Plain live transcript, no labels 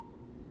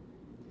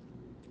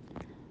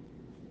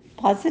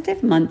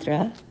Positive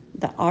Mantra,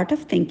 The Art of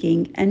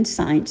Thinking and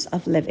Science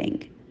of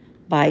Living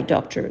by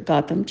Dr.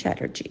 Gautam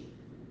Chatterjee.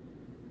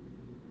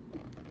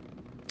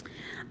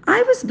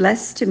 I was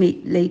blessed to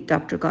meet late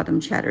Dr.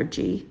 Gautam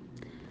Chatterjee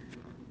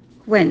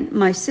when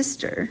my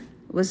sister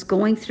was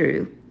going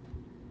through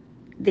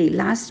the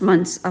last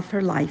months of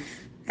her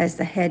life as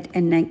the head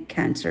and neck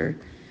cancer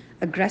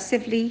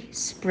aggressively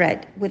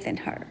spread within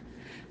her.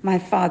 My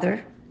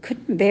father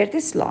couldn't bear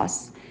this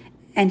loss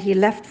and he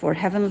left for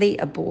heavenly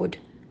abode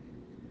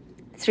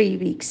 3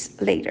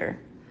 weeks later.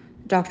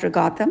 Dr.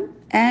 Gautam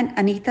and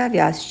Anita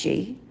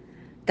Vyasji,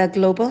 the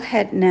global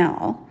head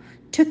now,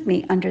 took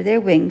me under their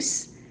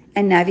wings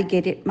and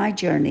navigated my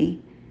journey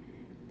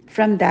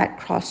from that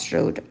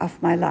crossroad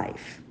of my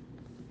life.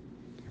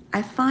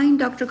 I find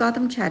Dr.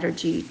 Gautam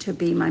Chatterjee to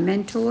be my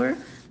mentor,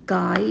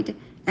 guide,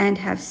 and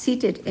have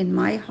seated in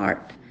my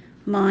heart,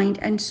 mind,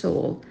 and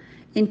soul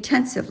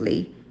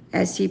intensively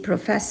as he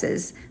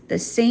professes the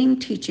same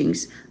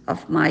teachings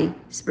of my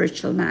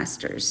spiritual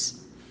masters.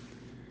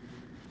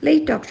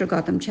 Late Dr.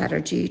 Gautam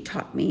Chatterjee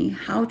taught me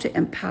how to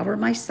empower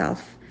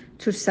myself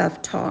through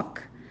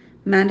self-talk,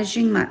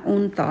 managing my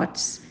own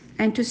thoughts,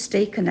 and to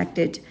stay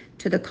connected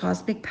to the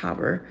cosmic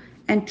power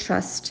and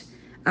trust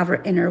our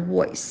inner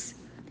voice,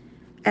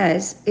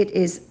 as it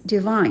is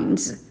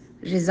divines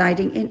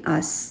residing in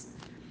us.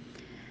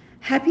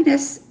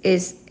 Happiness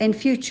is in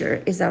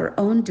future is our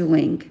own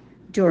doing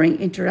during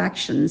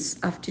interactions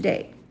of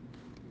today.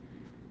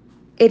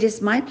 It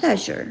is my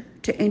pleasure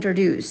to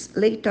introduce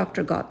late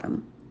Dr.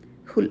 Gautam,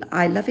 who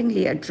I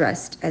lovingly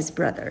addressed as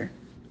brother,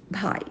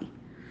 Bhai.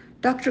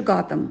 Dr.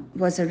 Gautam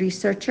was a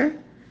researcher,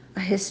 a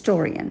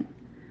historian,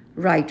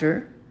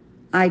 writer,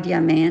 idea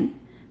man,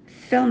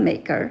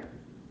 filmmaker,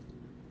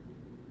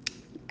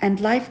 and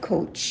life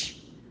coach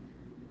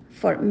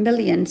for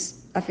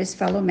millions of his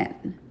fellow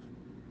men.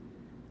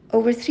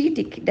 Over 3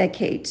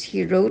 decades,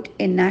 he wrote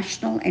in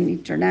national and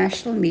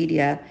international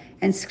media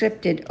and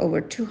scripted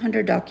over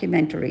 200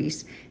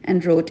 documentaries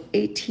and wrote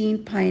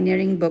 18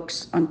 pioneering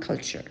books on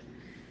culture,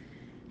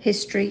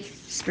 history,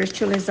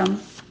 spiritualism,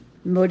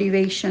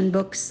 motivation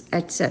books,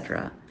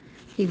 etc.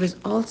 He was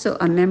also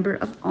a member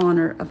of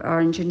honor of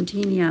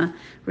Argentina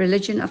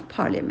Religion of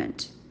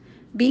Parliament.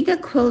 Being a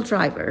quill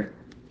driver,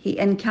 he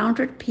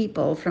encountered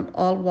people from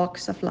all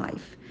walks of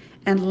life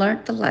and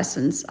learned the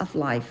lessons of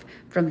life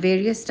from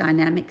various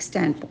dynamic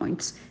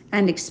standpoints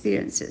and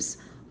experiences.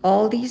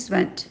 All these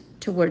went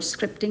towards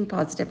scripting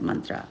Positive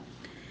Mantra.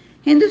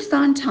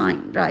 Hindustan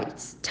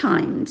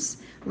Times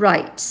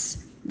writes,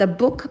 the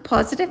book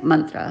Positive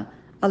Mantra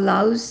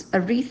allows a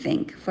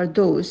rethink for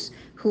those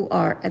who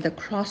are at the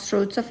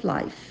crossroads of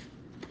life.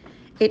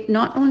 It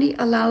not only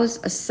allows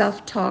a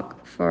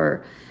self-talk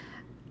for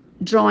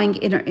drawing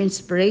inner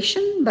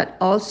inspiration, but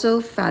also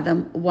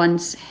fathom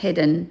one's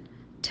hidden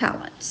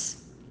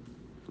talents.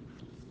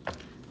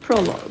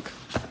 Prologue.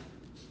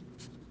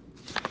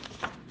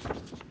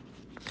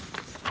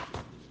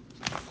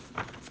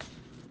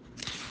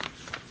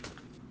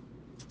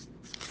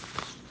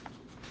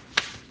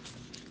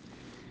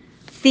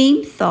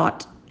 Theme,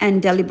 thought,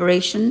 and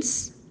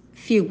deliberations,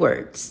 few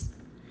words.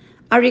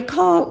 I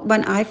recall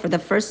when I for the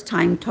first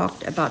time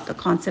talked about the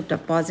concept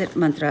of Positive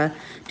Mantra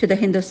to the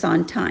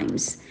Hindustan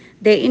Times.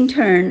 They in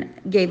turn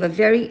gave a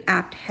very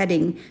apt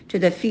heading to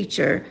the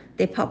feature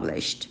they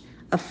published,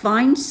 A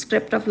Fine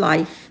Script of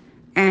Life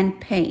and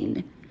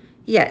Pain.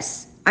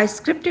 Yes, I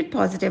scripted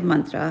Positive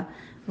Mantra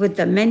with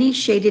the many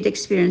shaded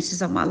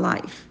experiences of my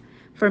life.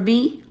 For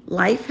me,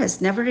 life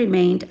has never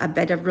remained a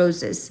bed of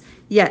roses,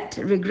 yet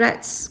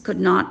regrets could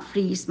not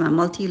freeze my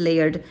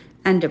multi-layered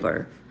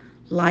endeavor.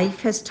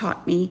 Life has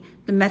taught me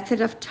the method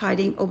of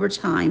tiding over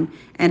time,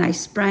 and I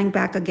sprang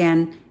back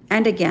again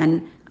and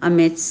again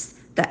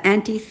amidst the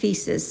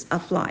antithesis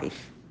of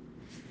life.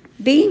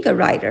 Being a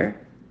writer,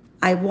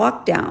 I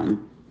walked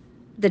down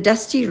the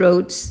dusty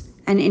roads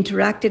and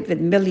interacted with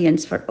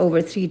millions for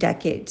over 3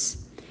 decades.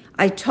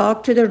 I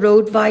talked to the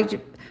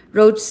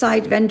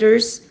roadside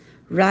vendors,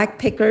 rag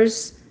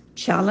pickers,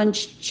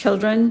 challenged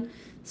children,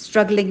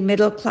 struggling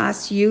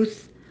middle-class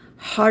youth,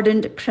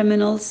 hardened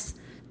criminals,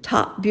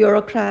 top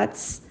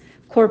bureaucrats,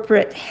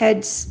 corporate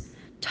heads,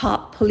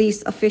 top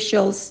police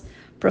officials,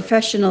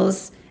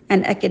 professionals,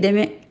 and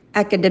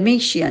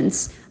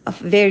academicians of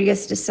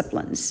various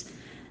disciplines.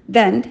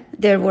 Then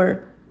there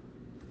were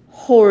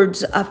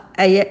hordes of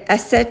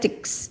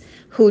ascetics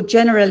who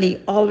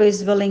generally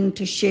always willing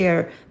to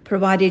share,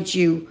 provided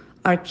you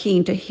are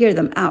keen to hear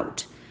them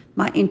out.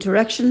 My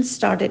interactions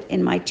started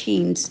in my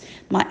teens.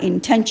 My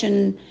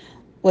intention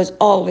was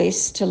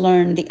always to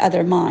learn the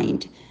other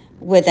mind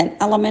with an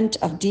element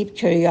of deep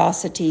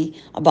curiosity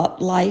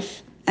about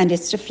life and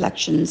its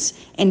reflections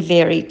in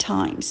varied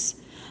times.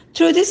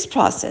 Through this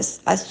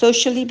process, I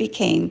socially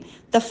became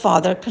the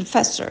father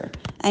confessor,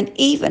 and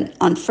even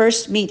on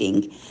first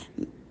meeting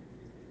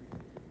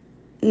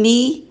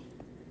me,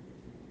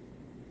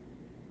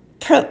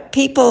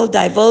 people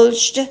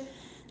divulged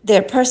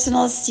their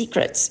personal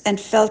secrets and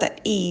felt at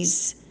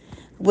ease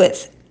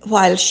with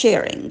while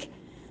sharing.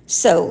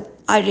 So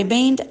I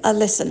remained a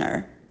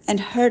listener and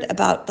heard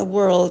about the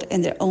world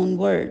in their own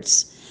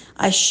words.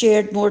 I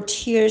shared more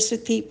tears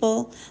with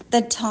people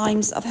than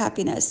times of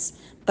happiness,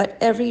 but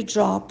every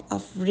drop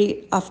of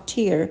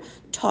tear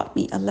taught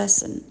me a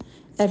lesson.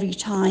 Every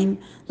time,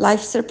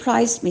 life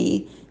surprised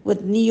me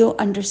with neo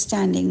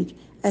understanding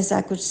as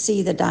I could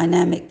see the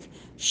dynamic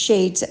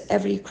shades at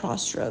every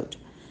crossroad.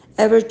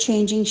 Ever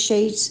changing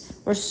shades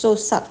were so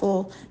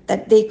subtle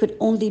that they could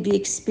only be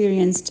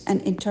experienced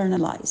and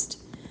internalized.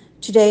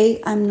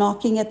 Today, I'm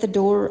knocking at the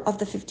door of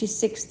the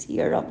 56th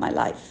year of my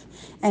life,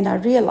 and I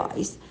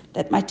realize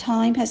that my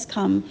time has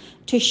come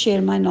to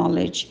share my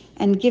knowledge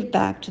and give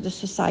back to the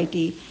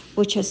society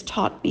which has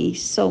taught me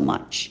so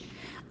much.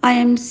 I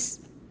am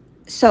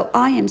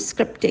I am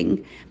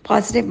scripting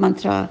positive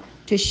mantra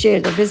to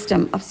share the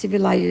wisdom of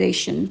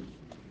civilization